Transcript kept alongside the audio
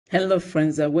Hello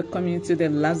friends, I welcome you to the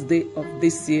last day of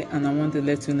this year, and I want to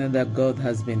let you know that God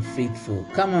has been faithful.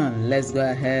 Come on, let's go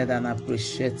ahead and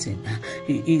appreciate Him.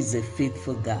 He is a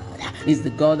faithful God. He's the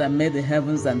God that made the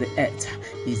heavens and the earth.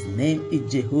 His name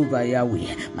is Jehovah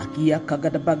Yahweh.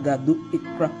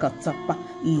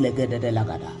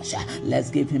 Let's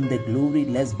give Him the glory.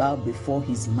 Let's bow before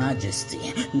His majesty.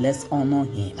 Let's honor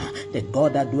Him, the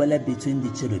God that dwelleth between the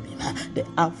cherubim, the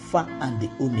Alpha and the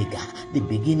Omega, the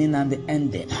beginning and the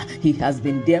ending. He has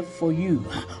been there for you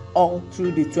all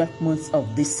through the 12 months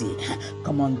of this year.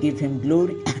 Come on, give Him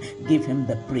glory, give Him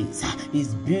the praise.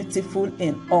 He's beautiful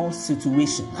in all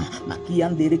situations.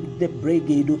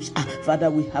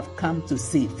 Father, we have come to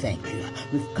say thank you.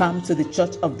 We've come to the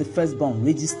church of the firstborn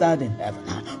registered in heaven.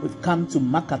 We've come to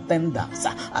mark attendance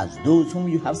as those whom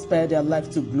you have spared their life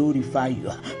to glorify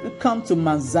you. We've come to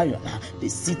Mount Zion, the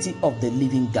city of the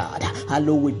living God.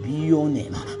 Hallowed be your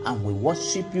name, and we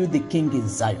worship you, the King in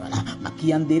Zion.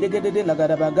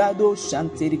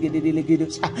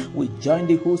 We join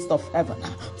the host of heaven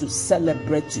to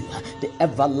celebrate you, the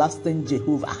everlasting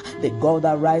Jehovah, the God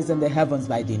that rises in the heavens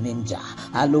by the name Jah.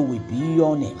 Hallowed be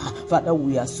your name. Father,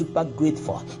 we are super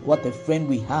grateful. What a friend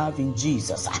we have in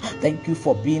Jesus. Thank you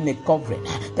for being a covering.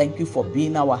 Thank you for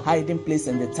being our hiding place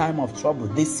in the time of trouble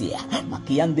this year.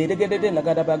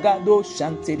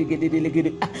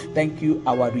 Thank you,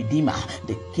 our Redeemer,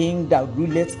 the King that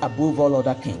ruleth above all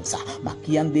other kings.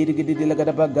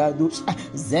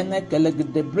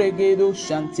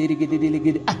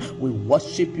 We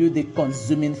worship you, the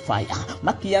consuming fire.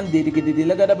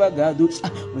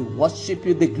 We worship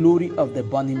you, the glory of the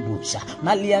burning bush.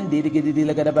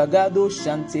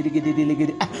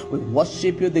 We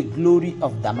worship you, the glory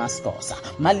of Damascus.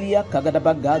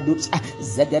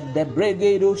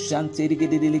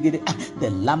 The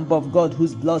Lamb of God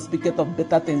whose blood speaketh of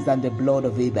better things than the blood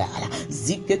of Abel.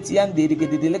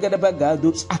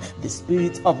 The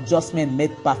spirit of just men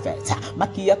made perfect.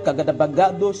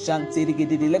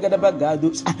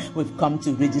 We've come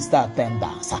to register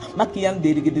attendance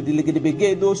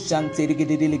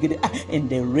in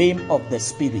the realm of the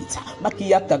spirit.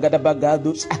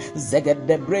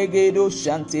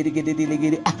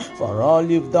 For all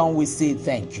you've done, we say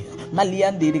thank you. For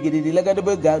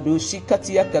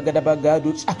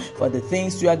the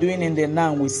things you are doing in the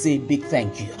now, we say big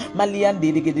thank you.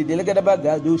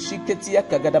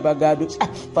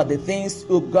 For the things,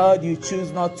 oh God, you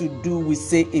choose not to do, we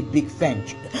say a big thank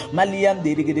you.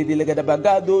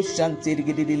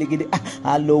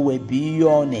 Hallowed be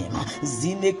your name.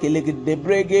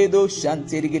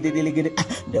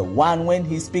 The one, when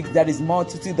he speaks, there is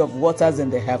multitude of waters in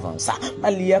the heavens.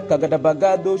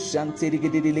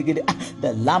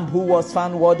 The Lamb who was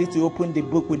found worthy to open the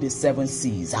book with the 7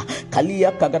 seas.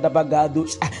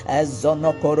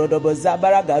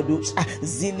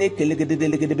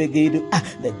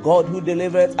 The God who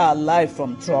delivered our life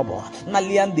from trouble.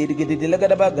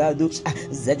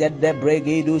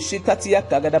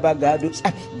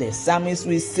 The psalmist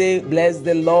will say, bless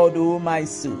the Lord, O my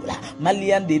soul,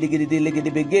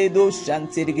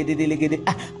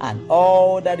 and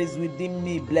all that is within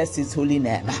me, bless His holy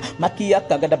name.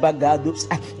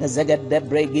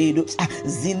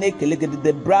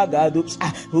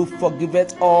 Who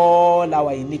forgiveth all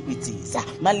our iniquities,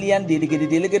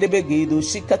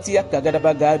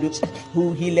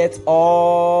 who healeth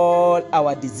all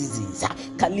our diseases.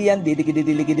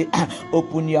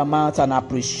 Open your mouth and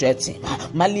appreciate Him.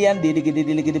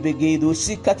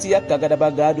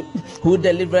 Who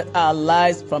delivered our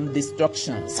lives from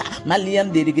destructions.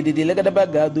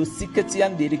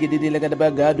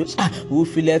 Who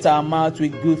filleth our mouth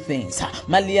with good things.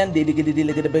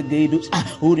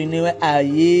 Who renew our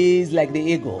years like the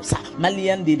eagles.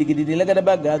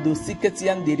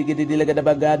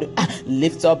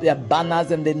 Lift up your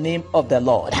banners in the name of the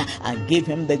Lord and give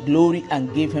Him the glory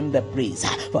and give Him the praise.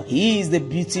 For He is the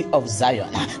beauty of Zion,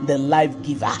 the life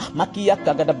giver.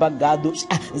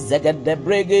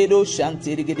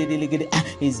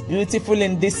 He's beautiful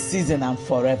in this season and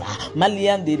forever.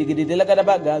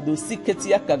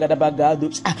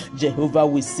 Jehovah,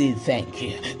 we say thank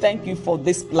you. Thank you for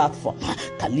this platform.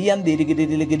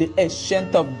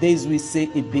 Ancient of days, we say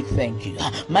a big thank you.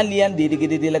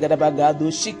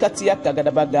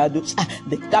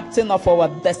 The captain of our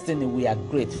destiny, we are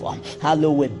grateful.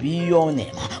 Hallowed be your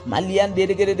name.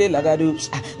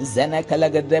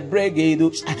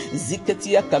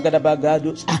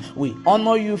 We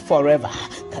honor you forever.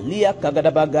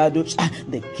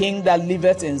 The King that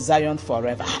liveth in Zion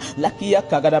forever.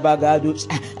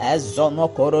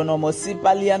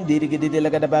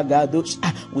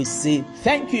 We say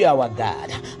thank you, our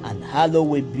God, and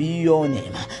hallowed be your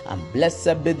name. and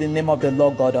blessed be the name of the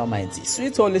Lord God Almighty.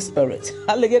 Sweet Holy Spirit,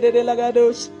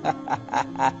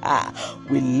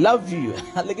 we love you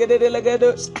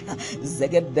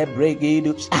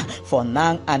for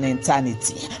now and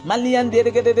eternity.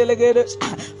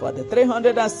 For the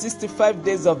 365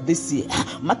 days of this year,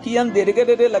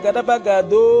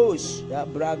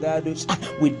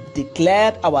 we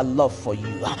declared our love for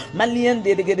you,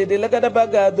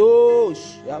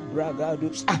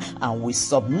 and we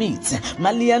submit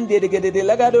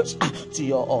to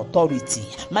your authority,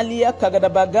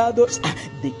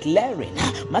 declaring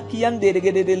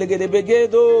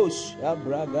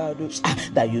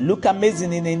that you look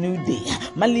amazing in a new day.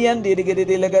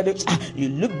 You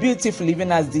look beautiful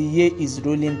even as the year is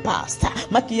rolling past.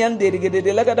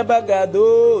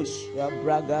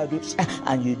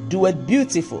 And you do it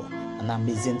beautiful and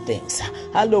amazing things.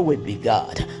 Hallowed be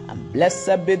God, and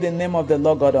blessed be the name of the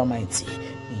Lord God Almighty.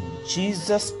 In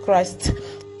Jesus Christ's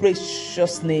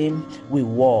precious name we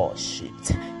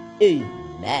worshipped.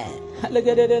 Amen.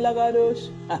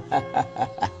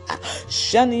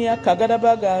 Shania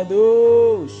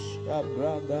Kagadabagadosh.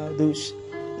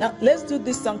 Now let's do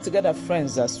this song together,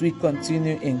 friends, as we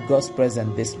continue in God's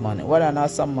presence this morning. What an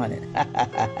awesome morning.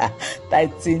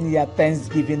 Tighten your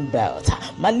Thanksgiving belt.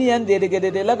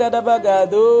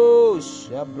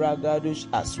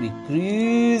 As we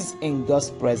cruise in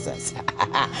God's presence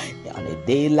on a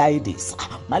day like this.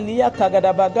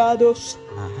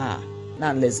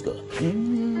 Now let's go.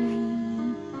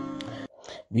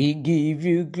 We give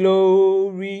you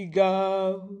glory,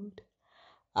 God,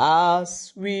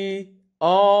 as we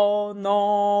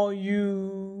honor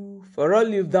you for all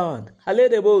you've done.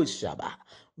 Hallelujah.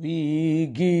 We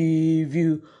give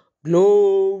you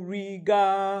glory,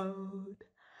 God,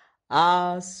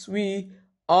 as we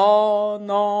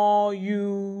honor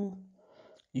you.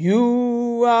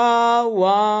 You are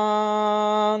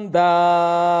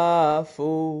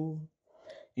wonderful.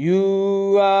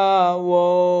 You are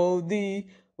worthy,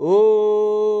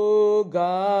 oh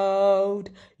God.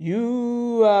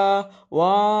 You are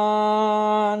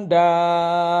wonderful.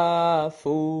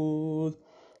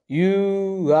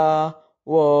 You are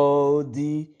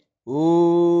worthy,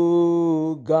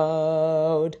 oh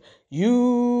God.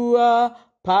 You are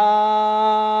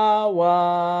powerful.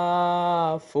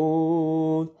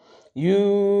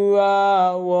 You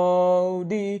are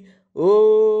worthy,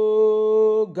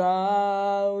 oh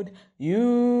God.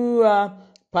 You are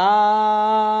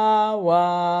powerful.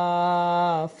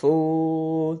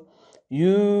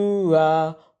 You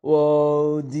are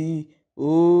worthy,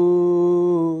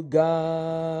 oh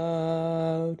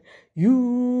God.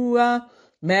 You are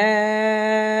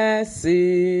merciful.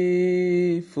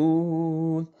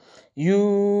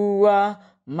 You are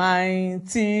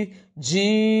mighty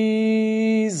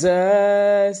Jesus.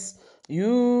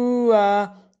 You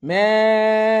are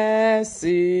merciful.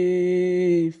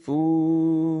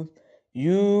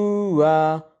 You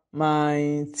are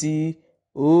mighty,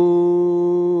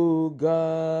 oh God.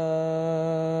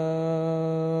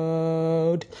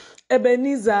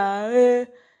 Ebenezer,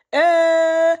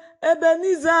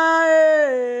 Ebenezer,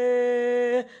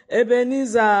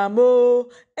 Ebenezer mo,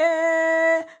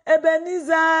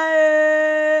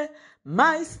 Ebenezer,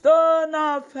 my stone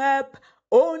of help.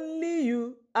 Only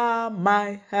you are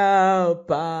my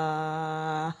helper.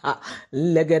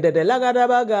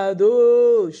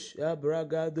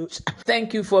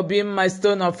 Thank you for being my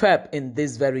stone of help in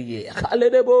this very year.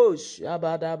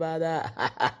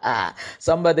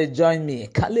 Somebody join me.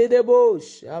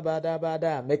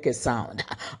 Make a sound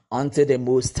unto the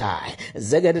Most High.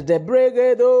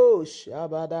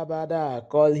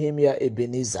 Call him your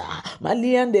Ebenezer.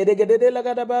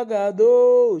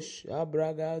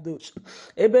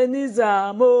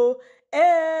 Ebenezer mo,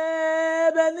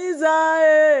 Ebenezer,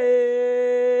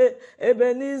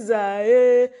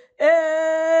 Ebenezer,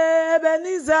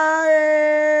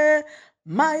 Ebenezer,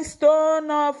 my stone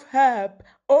of help.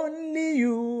 Only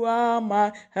you are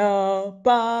my helper.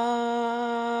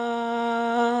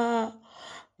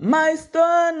 My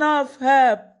stone of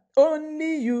help.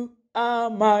 Only you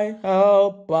are my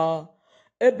helper.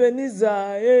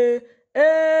 Ebenezer,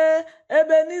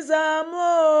 Ebenezer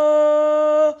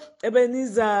mo,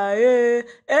 Ebenezer,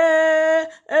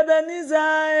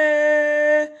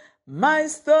 Ebenezer, my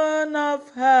stone of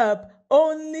help.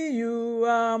 Only you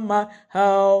are my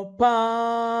helper.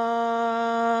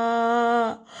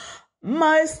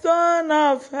 My stone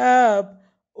of help.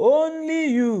 Only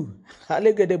you.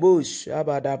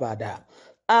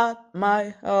 At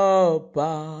my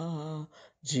helper.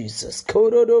 Jesus.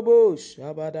 Kododobo,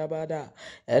 shabadabada,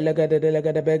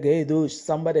 elegadedelegedebegado.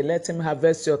 Somebody let him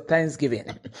harvest your thanksgiving.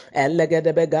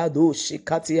 Elegedebegado,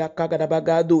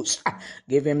 shikatiakagadabagadus.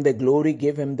 Give him the glory,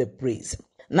 give him the praise.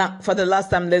 Now, for the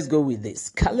last time, let's go with this.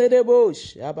 Kaledebo,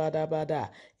 shabadabada.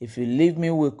 If you leave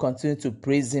me, we'll continue to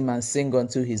praise him and sing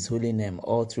unto his holy name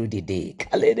all through the day.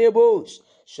 Kaledebo,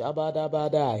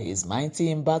 shabadabada. He's mighty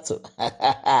in battle.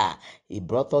 He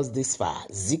brought us this far.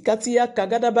 Zikatia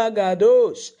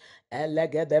kagadabagadosh.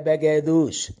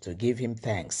 Elegedebegedosh. To give him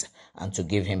thanks and to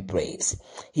give him praise.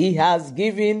 He has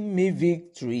given me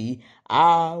victory.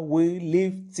 I will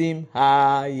lift him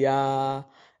higher.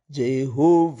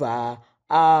 Jehovah,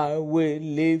 I will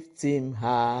lift him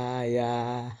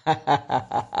higher.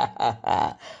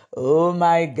 Oh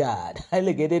my God.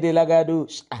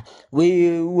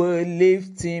 We will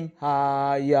lift him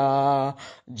higher.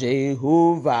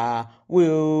 Jehovah, we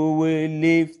will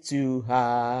lift you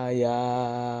higher.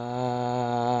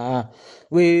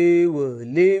 We will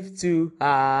lift you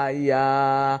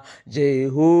higher.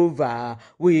 Jehovah,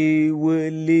 we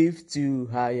will lift you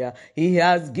higher. He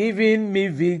has given me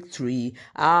victory.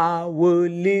 I will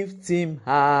lift him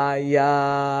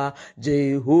higher.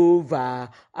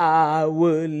 Jehovah, I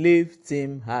will lift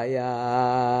him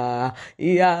higher.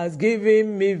 He has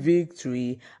given me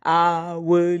victory. I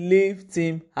will lift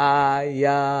him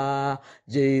higher.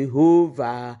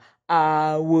 Jehovah,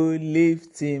 I will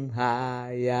lift him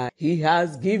higher. He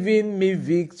has given me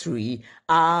victory.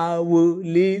 I will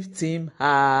lift him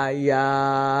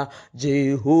higher.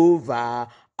 Jehovah,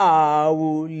 I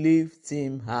will lift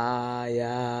him higher.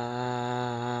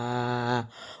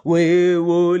 We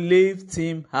will lift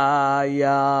him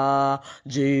higher.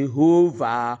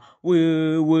 Jehovah,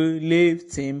 we will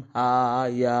lift him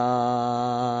higher.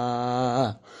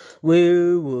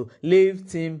 We will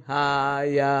lift him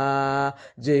higher.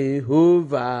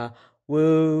 Jehovah, we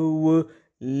will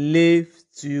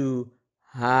lift you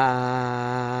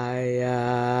higher.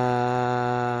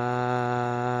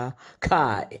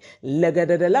 Kai,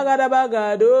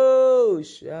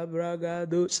 legadabagadosh,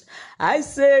 abragadosh. I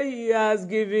say he has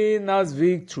given us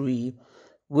victory.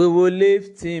 We will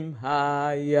lift him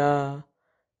higher.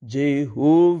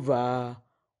 Jehovah,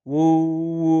 we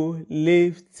will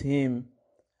lift him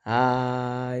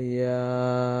higher.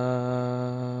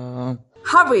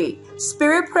 Hurry!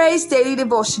 Spirit Praise Daily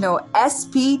Devotional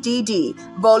SPDD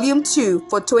Volume 2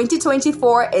 for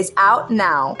 2024 is out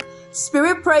now.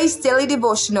 Spirit Praise Daily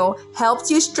Devotional helps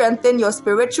you strengthen your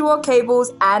spiritual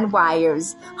cables and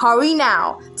wires. Hurry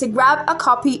now! To grab a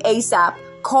copy ASAP,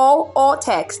 call or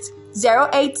text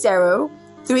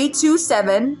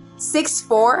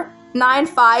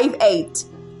 080-327-64958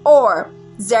 or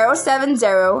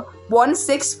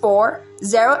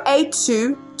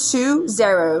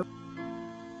 070-164-08220.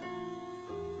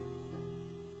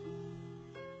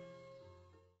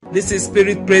 This is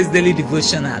Spirit Praise Daily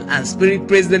Devotional, and Spirit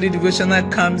Praise Daily Devotional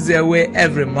comes your way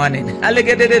every morning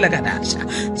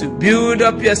to build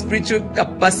up your spiritual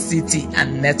capacity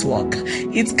and network.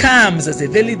 It comes as a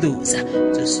daily dose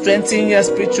to strengthen your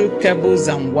spiritual cables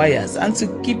and wires and to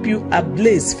keep you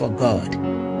ablaze for God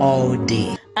all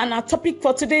day. And our topic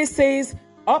for today says,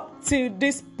 up to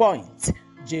this point,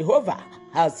 Jehovah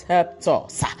has helped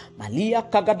us. Malia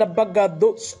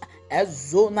kagadabagados.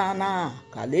 Ezonana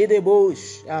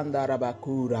Kaledebosh and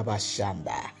Arabakura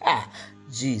Bashanda.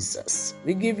 Jesus,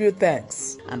 we give you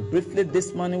thanks. And briefly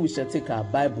this morning we shall take our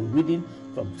Bible reading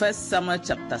from 1 Samuel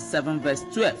chapter 7 verse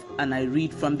 12, and I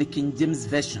read from the King James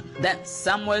Version. Then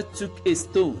Samuel took a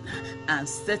stone and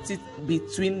set it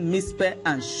between Mizpeh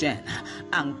and Shen,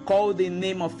 and called the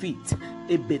name of it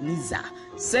Ebenezer,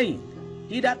 saying,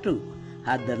 hitherto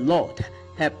had the Lord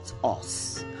helped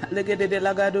us. And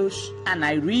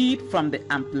I read from the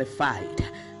Amplified.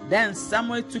 Then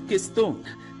Samuel took a stone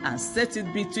and set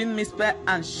it between Mizpeh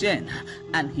and Shen,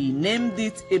 and he named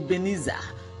it Ebenezer,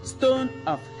 stone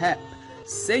of help,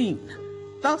 saying,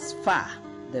 thus far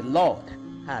the Lord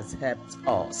has helped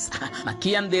us.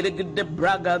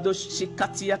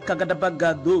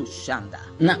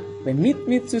 Now, permit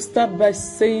me to start by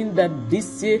saying that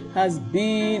this year has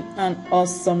been an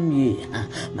awesome year.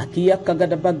 A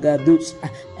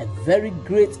very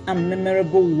great and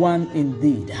memorable one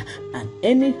indeed. And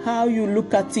anyhow you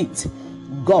look at it,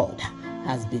 God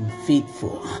has been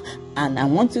faithful. And I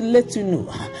want to let you know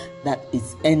that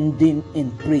it's ending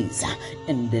in praise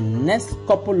in the next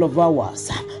couple of hours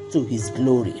to his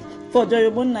glory. For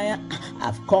Jehovah,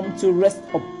 I've come to rest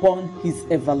upon his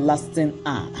everlasting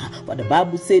arm. For the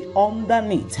Bible said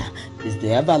underneath is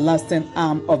the everlasting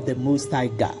arm of the Most High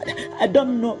God. I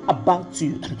don't know about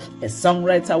you. A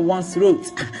songwriter once wrote,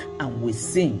 and we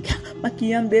sing, I'm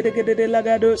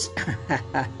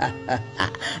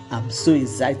so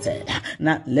excited.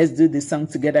 Now let's do this song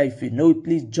together. If you know it,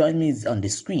 please join me on the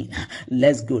screen.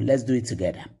 Let's go. Let's do it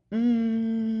together.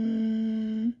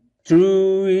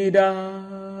 Through it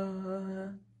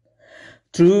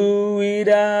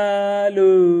all,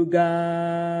 oh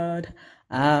God,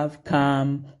 I've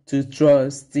come to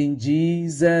trust in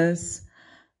Jesus.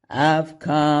 I've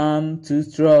come to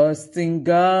trust in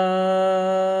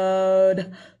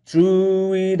God.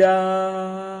 Through it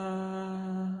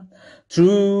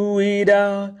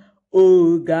all,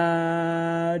 oh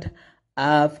God,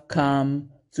 I've come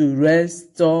to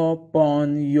rest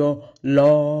upon your love.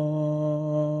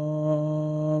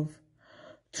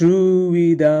 Through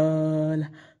it all,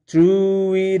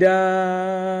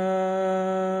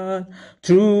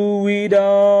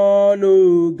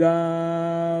 oh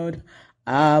God,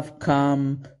 I've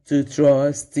come to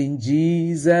trust in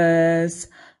Jesus.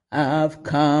 I've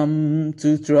come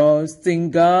to trust in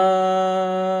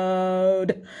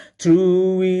God.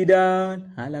 Through it all,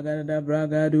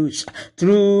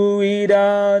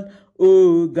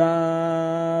 oh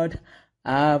God,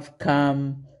 I've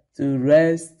come to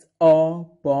rest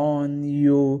upon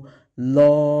your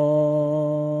love.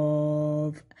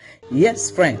 Yes,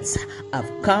 friends,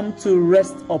 I've come to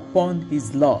rest upon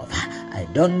his love. I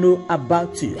don't know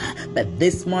about you, but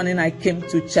this morning I came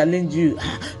to challenge you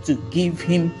to give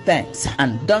him thanks.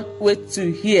 And don't wait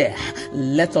to hear.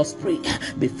 Let us pray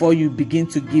before you begin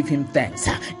to give him thanks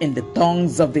in the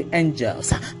tongues of the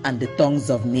angels and the tongues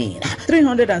of men.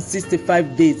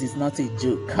 365 days is not a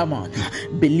joke. Come on,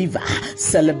 believer,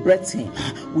 celebrate him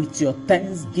with your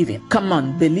thanksgiving. Come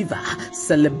on, believer,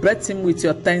 celebrate him with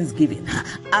your thanksgiving.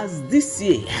 As this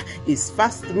year is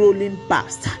fast rolling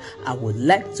past, I would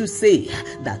like to say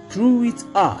that through it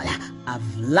all,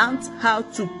 I've learned how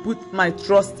to put my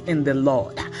trust in the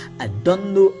Lord. I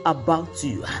don't know about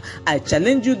you. I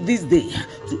challenge you this day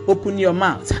to open your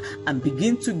mouth and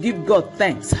begin to give God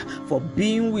thanks for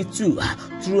being with you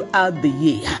throughout the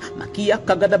year.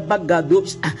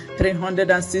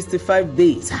 365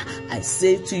 days. I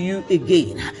say to you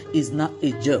again, is not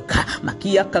a joke.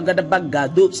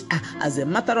 As a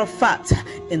matter of fact,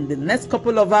 in the next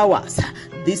couple of hours,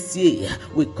 this year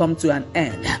will come to an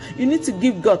end. You need to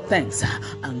give God thanks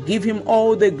and give him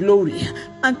all the glory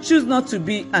and choose not to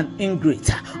be an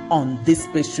ingrate on this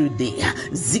special day.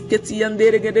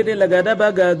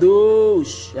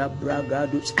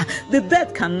 The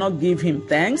dead cannot give him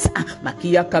thanks.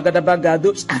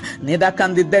 Neither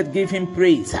can the dead give him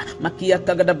praise.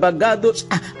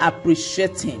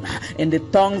 Appreciate him in the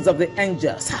tongues of the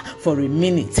angels for a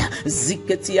minute.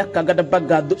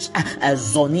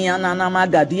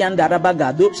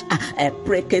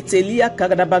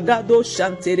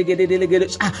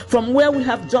 From where we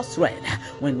have just read,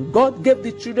 when God gave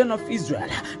the children of Israel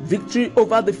victory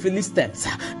over the Philistines,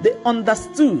 they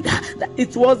understood that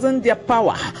it wasn't their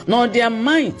power nor their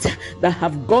might that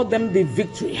have got them the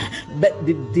victory, but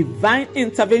the divine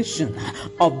intervention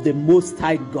of the Most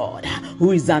High God,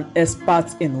 who is an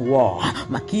expert in war.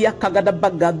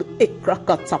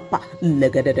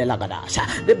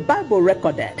 The Bible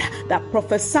recorded that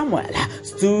Prophet Samuel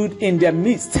stood in their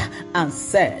midst and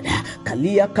said,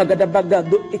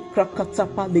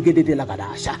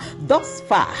 thus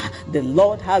far, the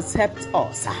Lord has helped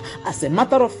us. As a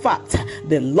matter of fact,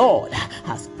 the Lord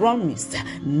has promised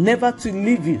never to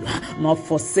leave you nor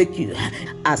forsake you,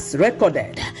 as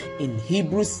recorded in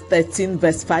Hebrews 13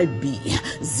 verse 5b.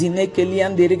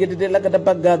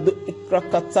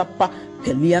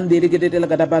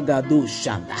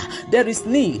 There is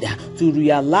need to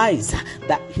realize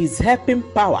that his helping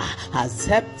power has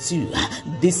helped you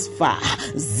this far.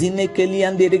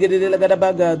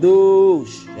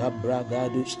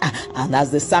 And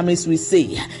as the psalmist will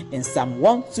say in Psalm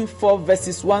 124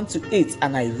 verses 1 to 8,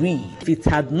 and I read, if it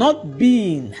had not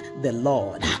been the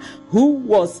Lord who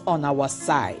was on our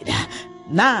side,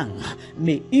 now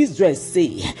may Israel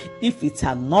say, if it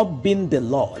had not been the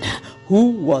Lord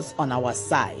who was on our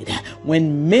side,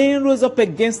 when men rose up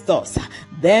against us,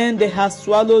 then they had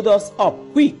swallowed us up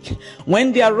quick.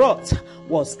 When their wrath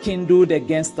was kindled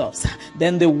against us,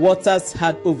 then the waters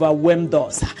had overwhelmed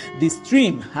us. The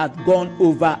stream had gone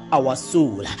over our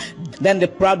soul. Then the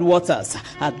proud waters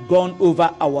had gone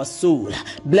over our soul.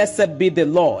 Blessed be the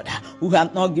Lord, who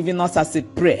had not given us as a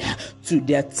prey to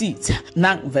their teeth.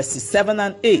 Now verses 7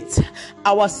 and 8.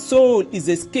 Our soul is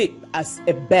escaped as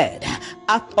a bird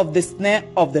out of the snare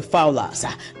of the fowlers.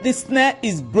 The snare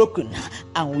is broken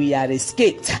and we are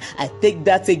escaped. I take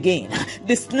that again.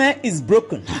 The snare is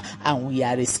broken and we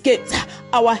are escaped.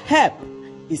 Our help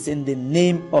is in the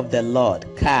name of the Lord,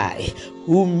 Kai,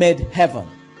 who made heaven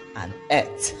and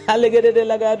earth.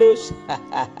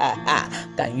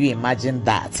 Can you imagine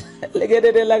that?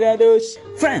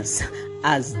 Friends,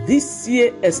 as this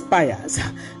year expires,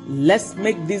 let's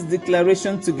make this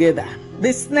declaration together.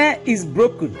 The snare is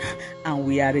broken and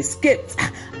we are escaped.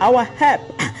 Our help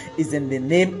is in the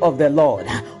name of the Lord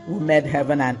who made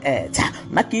heaven and earth.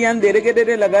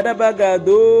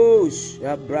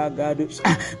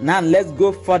 Now let's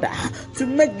go further to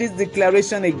make this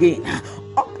declaration again.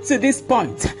 Up to this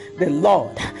point, the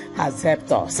Lord has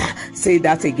helped us. Say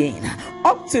that again.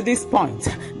 Up to this point,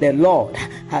 the Lord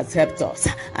has helped us,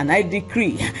 and I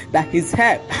decree that his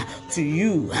help to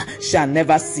you shall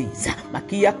never cease.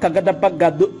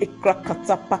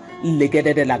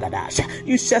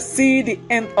 You shall see the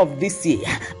end of this year,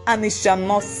 and it shall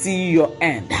not see your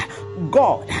end.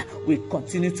 God will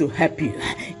continue to help you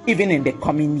even in the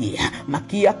coming year.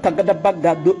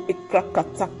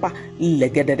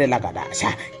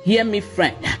 Hear me,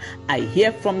 friend. I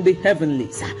hear from the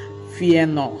heavenlies. Fear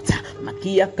not.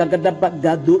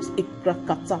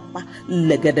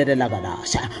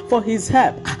 For his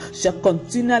help shall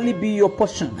continually be your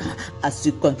portion as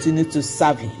you continue to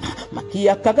serve him.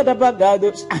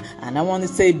 And I want to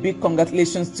say big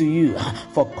congratulations to you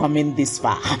for coming this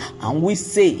far. And we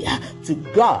say to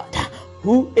God,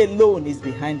 who alone is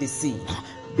behind the scene,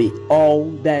 be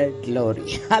all the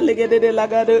glory.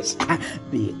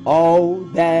 Be all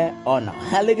the honor.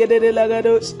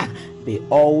 Be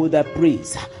all the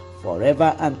praise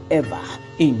forever and ever.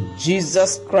 In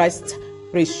Jesus Christ's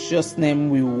precious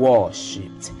name we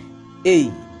worship.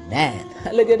 Amen.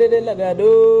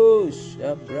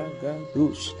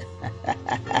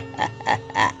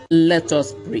 Let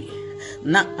us pray.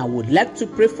 Now, I would like to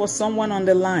pray for someone on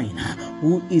the line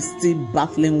who is still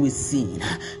battling with sin.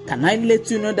 Can I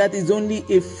let you know that it's only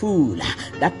a fool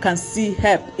that can see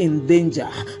help in danger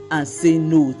and say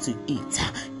no to it?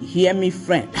 Hear me,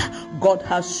 friend. God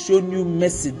has shown you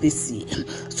mercy this year,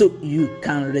 so you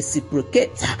can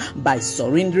reciprocate by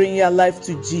surrendering your life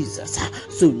to Jesus.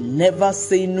 So never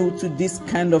say no to this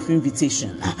kind of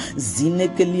invitation.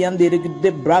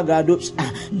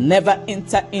 Never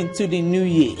enter into the new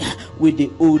year with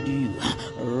the old you.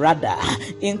 Rather,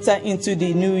 enter into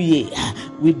the new year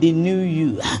with the new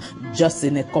you just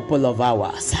in a couple of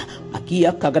hours.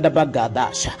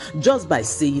 Just by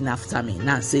saying after me.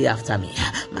 Now say after me.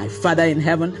 My Father in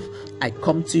heaven, I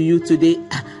come to you today.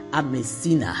 I'm a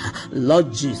sinner.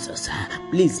 Lord Jesus,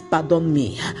 please pardon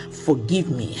me.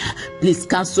 Forgive me. Please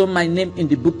cancel my name in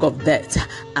the book of death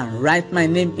and write my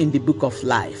name in the book of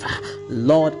life.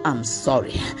 Lord, I'm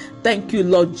sorry. Thank you,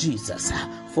 Lord Jesus,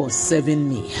 for saving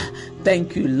me.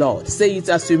 Thank you, Lord. Say it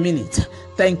as you mean it.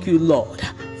 Thank you, Lord,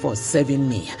 for saving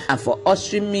me and for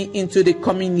ushering me into the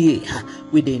coming year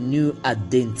with a new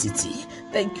identity.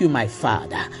 Thank you, my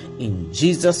Father. In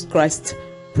Jesus Christ's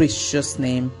precious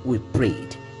name we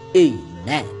prayed.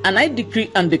 Amen. And I decree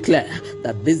and declare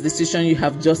that this decision you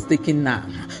have just taken now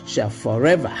shall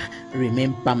forever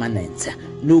remain permanent.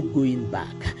 No going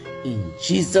back. In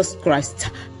Jesus Christ's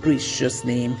precious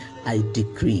name I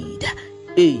decreed.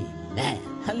 Amen.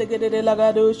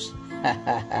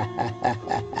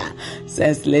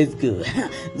 Says let's go.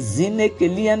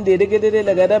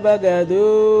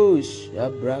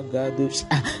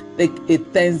 Take a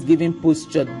thanksgiving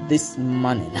posture this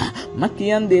morning.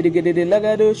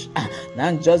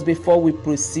 Now just before we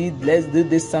proceed, let's do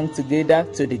this song together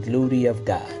to the glory of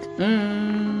God.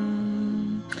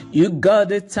 You got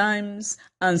the times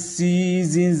and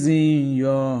seasons in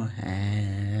your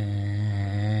hands.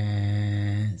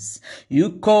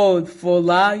 You called for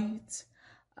light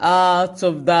out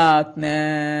of darkness.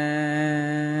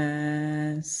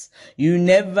 You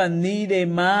never need a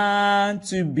man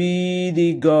to be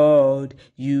the God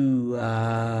you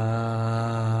are.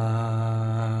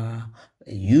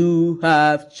 You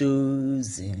have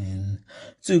chosen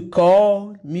to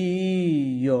call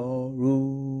me your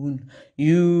own.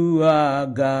 You are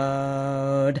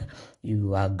God.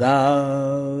 You are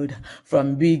God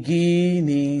from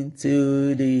beginning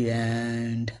to the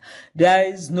end. There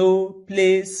is no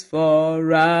place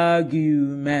for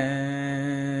argument.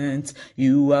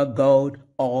 You are God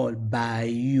all by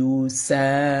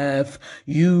yourself.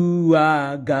 You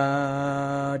are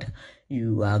God.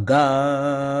 You are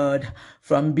God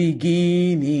from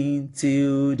beginning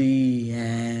till the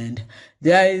end.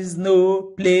 There is no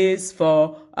place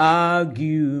for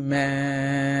argument.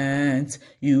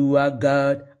 You are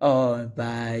God all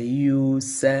by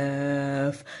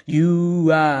yourself. You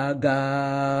are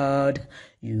God.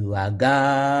 You are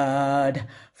God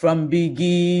from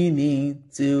beginning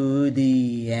to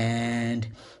the end.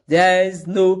 There is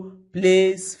no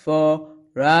place for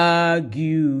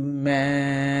argument.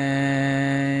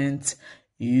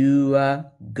 You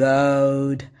are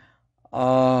God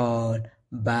all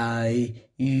by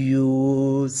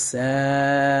yourself.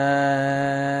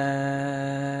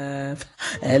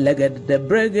 Elagad the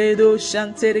brigado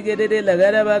shanterigede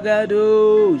lagada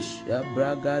bagado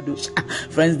shabragado.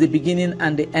 Friends, the beginning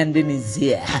and the ending is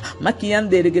here. Makian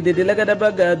de lagada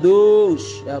bagado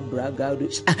shabragado.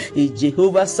 Is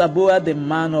Jehovah Sabaoth, the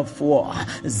man of war.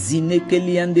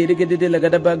 Zinekeli and the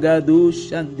lagada bagado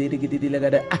shanterigede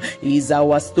lagada. Is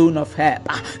our stone of help.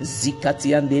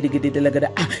 Zikati and the lagada.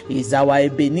 Is our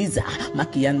Ebenezer.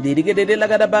 Makian de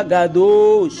lagada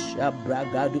bagado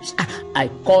shabragado. I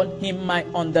call him my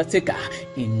undertaker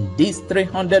in these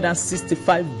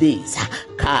 365 days.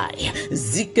 Kai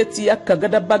Ziketia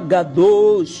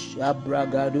Kagadabagadosh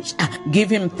Abragadosh. Give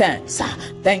him thanks.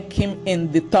 Thank him in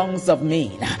the tongues of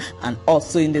men and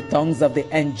also in the tongues of the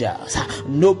angels.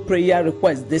 No prayer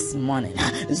request this morning.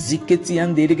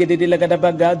 Ziketian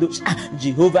Derigadabagadosh.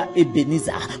 Jehovah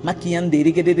Ebenezer. Makian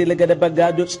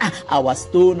Derigadabagadosh. Our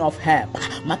stone of help.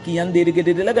 Makian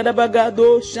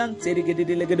Derigadabagadosh and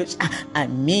Derigadabagadosh. I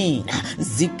mean,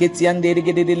 Ziketian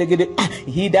Derigadabagadosh.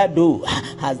 He that do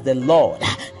has the Lord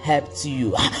helped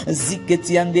you.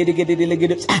 Ziketian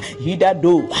Derigadabagadosh. He that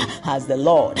do has the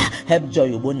Lord helped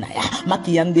Joyobunaya.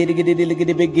 Makian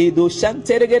Derigadabagadosh and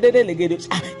Derigadabagadosh.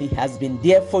 He has been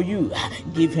there for you.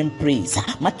 Give him praise.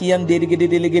 Makian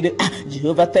Derigadabagadosh.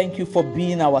 Jehovah, thank you for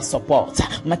being our support.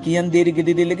 Makian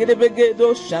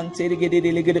Derigadabagadosh and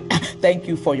Derigadabagadosh. Thank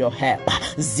you for your help.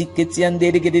 Ziketian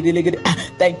Derigadabagadosh.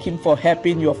 Thank him for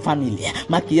helping your family.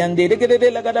 Makian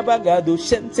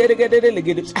Derigadabagadosh and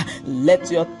Derigadabagadosh. Let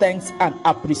your thanks and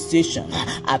appreciation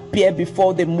appear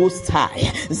before the Most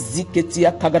High.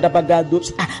 Ziketia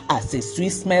Kagadabagadosh as a sweet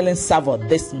smelling savor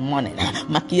this morning.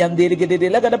 Makian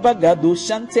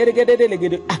Derigadabagadosh and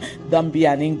Derigadabagadosh. Don't be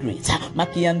an ingrate.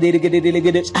 Makian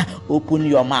Derigadabagadosh. Open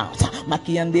your mouth.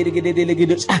 Makian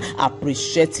Derigadabagadosh.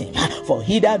 Appreciate him for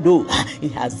he that do he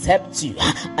has helped you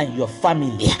and your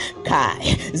family. Kai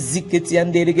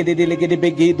Ziketian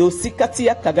Derigadabagadosh.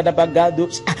 Sikatia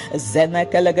Kagadabagadosh. Zena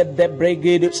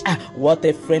Kalagadabragadosh. What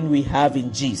a friend we have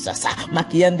in Jesus.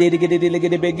 Makian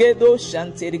Derigadabagadosh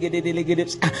and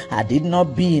Derigadabagadosh. Had it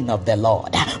not been of the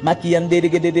Lord. Makian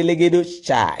Derigadabagadosh.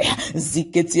 Chai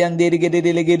Ziketian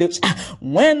Derigadabagadosh.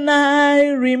 When I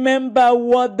remember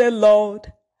what the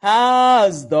Lord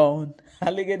has done,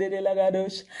 I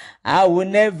will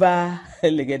never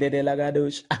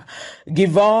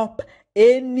give up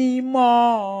anymore.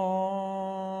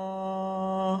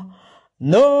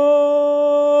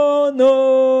 No,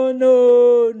 no,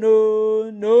 no,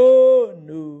 no, no,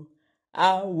 no.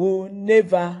 I will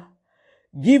never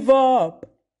give up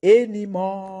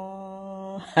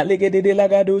anymore. I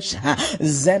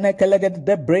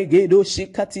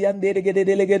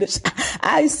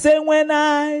say when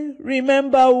I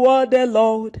remember what the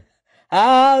Lord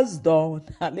has done,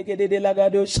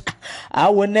 I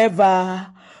will never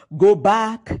go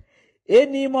back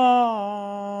anymore.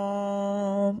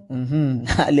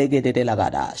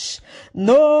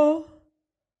 No,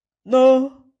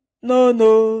 no, no,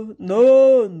 no,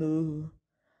 no, no.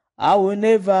 I will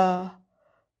never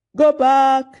go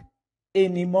back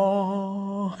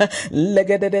anymore.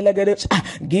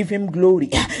 Give him glory,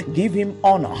 give him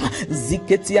honor.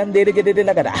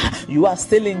 You are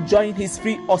still enjoying his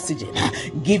free oxygen.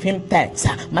 Give him thanks.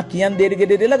 Up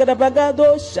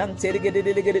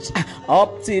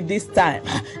to this time,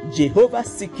 Jehovah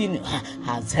Sikinu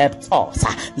has helped us,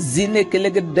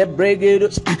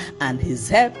 and his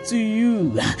help to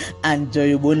you and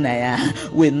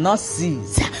Joyobunaya will not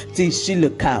cease till Shiloh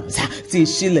comes. Till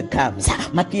Shiloh comes.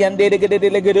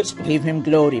 Give him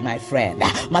glory, my friend.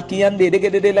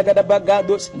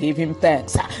 Give him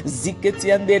thanks.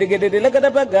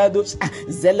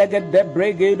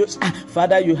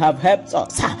 Father, you have helped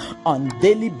us on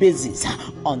daily basis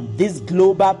on this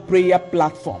global prayer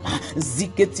platform for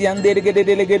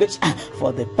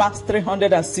the past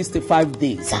 365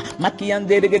 days.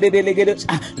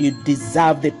 You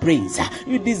deserve the praise,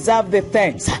 you deserve the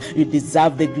thanks, you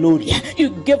deserve the glory. You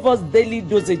gave us daily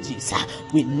dosages.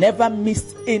 We never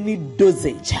missed any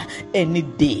dosage any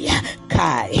day.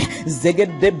 Kai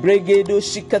Zegede Bregedo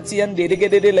Shikatian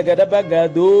Deregede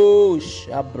Lagadabagado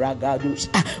Shabragados.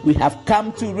 We have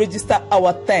come to register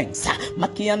our thanks.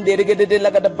 Makian Deregede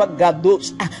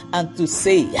Lagadabagados, and to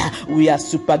say we are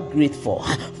super grateful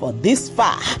for this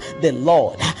far the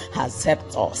Lord has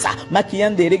helped us.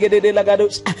 Makian Deregede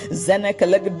Lagados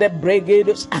Zenekalagde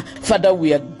Bregedos. Father,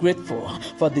 we are grateful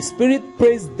for the Spirit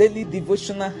Praise Daily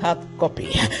Devotional hard copy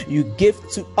you gave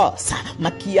to us.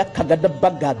 Makia Kagada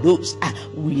Bagados.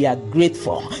 We are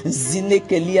grateful.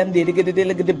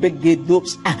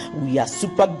 We are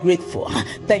super grateful.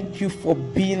 Thank you for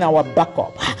being our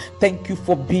backup. Thank you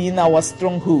for being our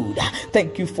stronghold.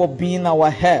 Thank you for being our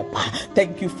help.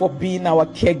 Thank you for being our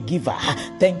caregiver.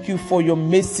 Thank you for your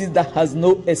mercy that has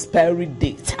no expiry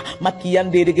date.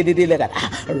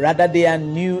 Rather, they are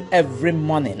new every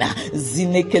morning.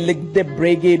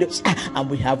 And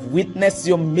we have witnessed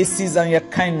your mercies and your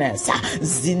kindness.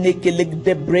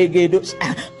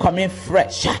 Coming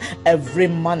fresh every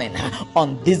morning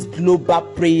on this global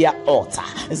prayer altar.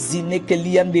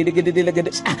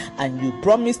 And you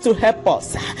promise to help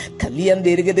us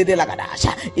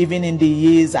even in the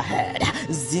years ahead.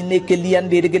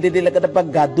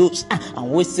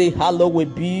 And we say,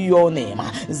 hallowed be your name.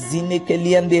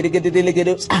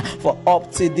 For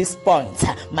up to this point,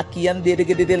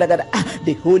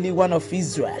 the Holy One of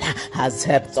Israel has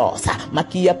helped us.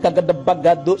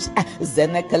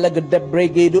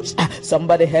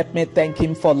 Somebody help me thank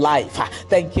him for life.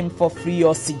 Thank him for free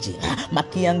oxygen.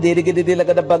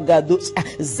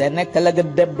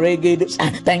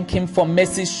 Thank him for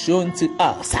mercy shown to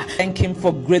us. Thank him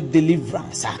for great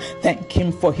deliverance. Thank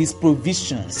him for his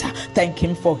provisions. Thank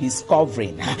him for his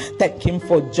covering. Thank him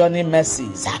for journey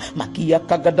mercies.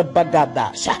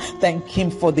 Thank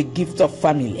him for the gift of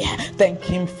family. Thank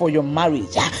him for your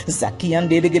marriage.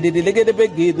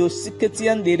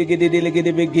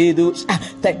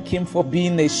 Thank him for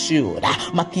being a shield.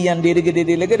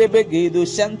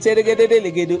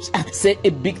 Say a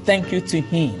big thank you to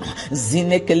him.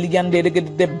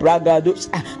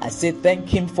 I say thank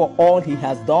him for all he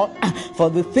has done, for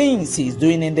the things he's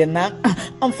doing in the now,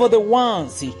 and for the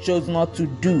ones he chose not to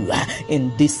do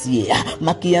in this year.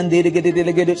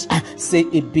 Say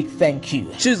a big thank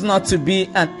you. Choose not to be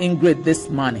an ingrate this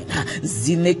morning.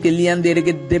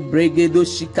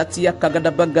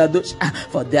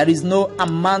 For there is no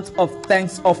amount of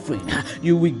thanks offering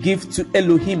you will give to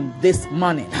Elohim this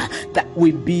morning that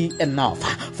will be enough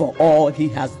for all he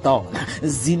has done.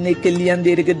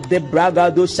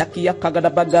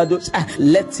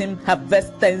 Let him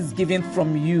harvest thanksgiving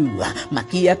from you.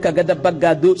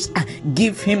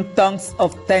 Give him tongues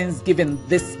of thanksgiving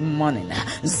this morning.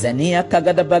 Zenia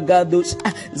Kagadabagados,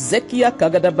 Zekia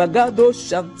Kagadabagados,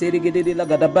 Shantirigidi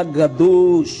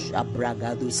Lagadabagados,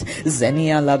 Abragados,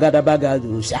 Zenia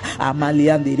Lagadabagados,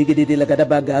 Amalian Dirigidi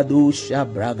Lagadabagados,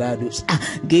 Abragados.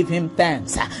 Give him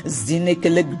thanks.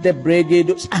 Zinekeleg de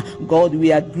Bregados. God,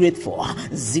 we are grateful.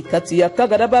 Zikatia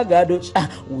Kagadabagados.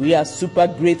 We are super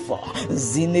grateful.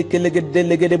 Zinekeleg de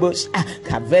Legadebos.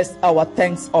 Harvest our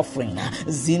thanks offering.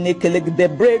 Zinekeleg de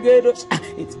Bregados.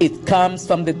 It comes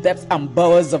from the depths and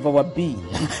bowels of our being.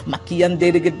 Makian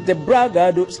de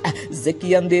Bragados.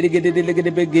 Zekian de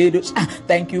Legadebegados.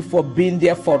 Thank you for being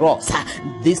there for us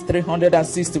these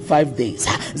 365 days.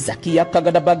 Zakia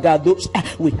Kagadabagados.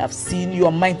 We have seen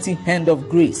your mighty hand of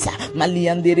grace.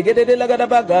 Malian de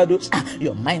Legadabagados.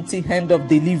 Your mighty hand of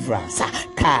deliverance.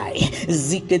 Kai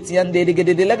Ziketian de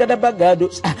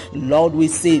Legadabagados. Lord, we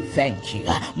say thank you.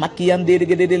 Makian de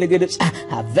Legadebegados.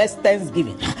 Harvest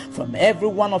thanksgiving from every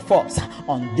one of us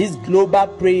on this global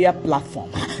prayer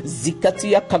platform.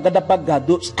 Zikatia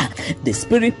Kagadabagados. The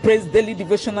Spirit Praise Daily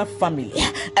Devotional family,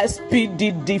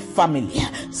 SPDD family,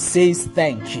 says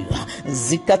thank you.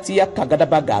 Zikatia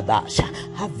Kagadabagadas.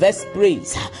 Harvest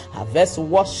praise, harvest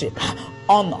worship,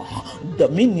 honor,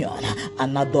 dominion,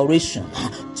 and adoration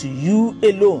to you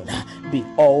alone be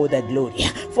all the glory.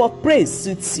 For praise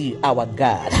suits you, our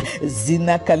God.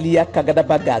 Zinakalia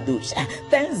Kagadabagados.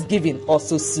 Thanksgiving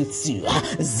also suits you.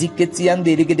 Ziketian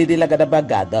de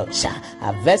Lagadabagados.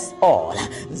 Harvest all.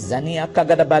 Zania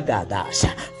Kagadabagadas.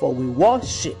 For we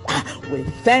worship with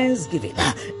thanksgiving.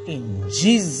 In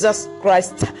Jesus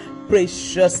Christ's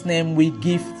precious name we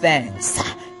give thanks.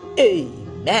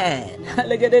 Amen.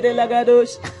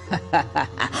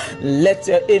 Let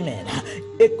your amen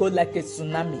echo like a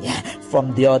tsunami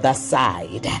from the other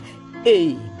side.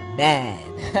 Amen.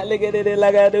 And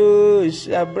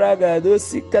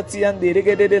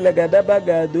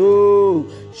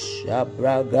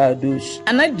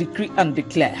I decree and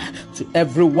declare to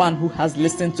everyone who has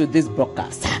listened to this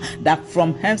broadcast that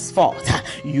from henceforth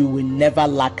you will never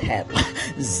lack help.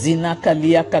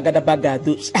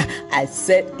 I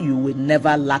said you will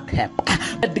never lack help.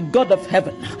 But the God of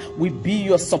heaven will be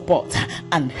your support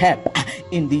and help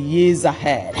in the years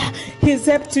ahead. His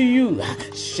help to you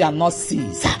shall not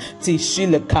cease till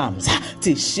Sheila comes,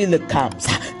 till Sheila comes,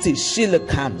 till Sheila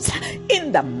comes.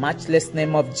 In the matchless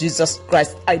name of Jesus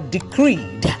Christ, I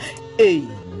decreed.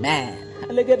 Amen.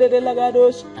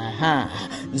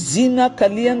 Zina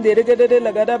Kalian de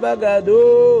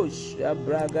Lagadabagadosh.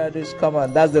 Abragadosh. Come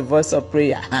on, that's the voice of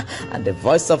prayer and the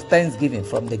voice of thanksgiving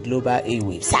from the global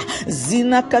airwaves.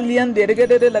 Zina Kalian de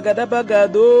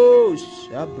Lagadabagadosh.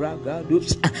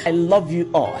 Abragadosh. I love you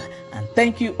all and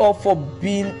thank you all for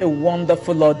being a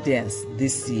wonderful audience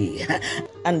this year.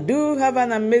 And do have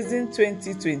an amazing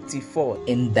 2024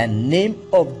 in the name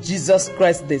of Jesus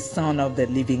Christ, the Son of the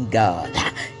living God.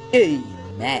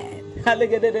 Amen.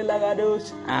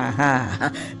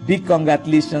 Big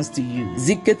congratulations to you.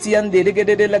 Ziketian de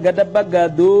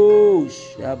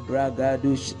Lagadabagadosh.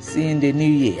 Abragadosh. See you in the new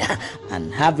year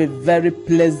and have a very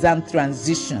pleasant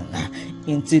transition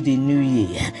into the new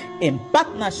year in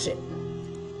partnership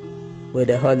with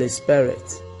the Holy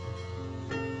Spirit.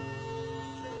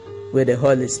 With the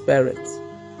Holy Spirit.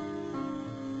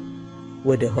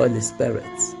 With the Holy Spirit.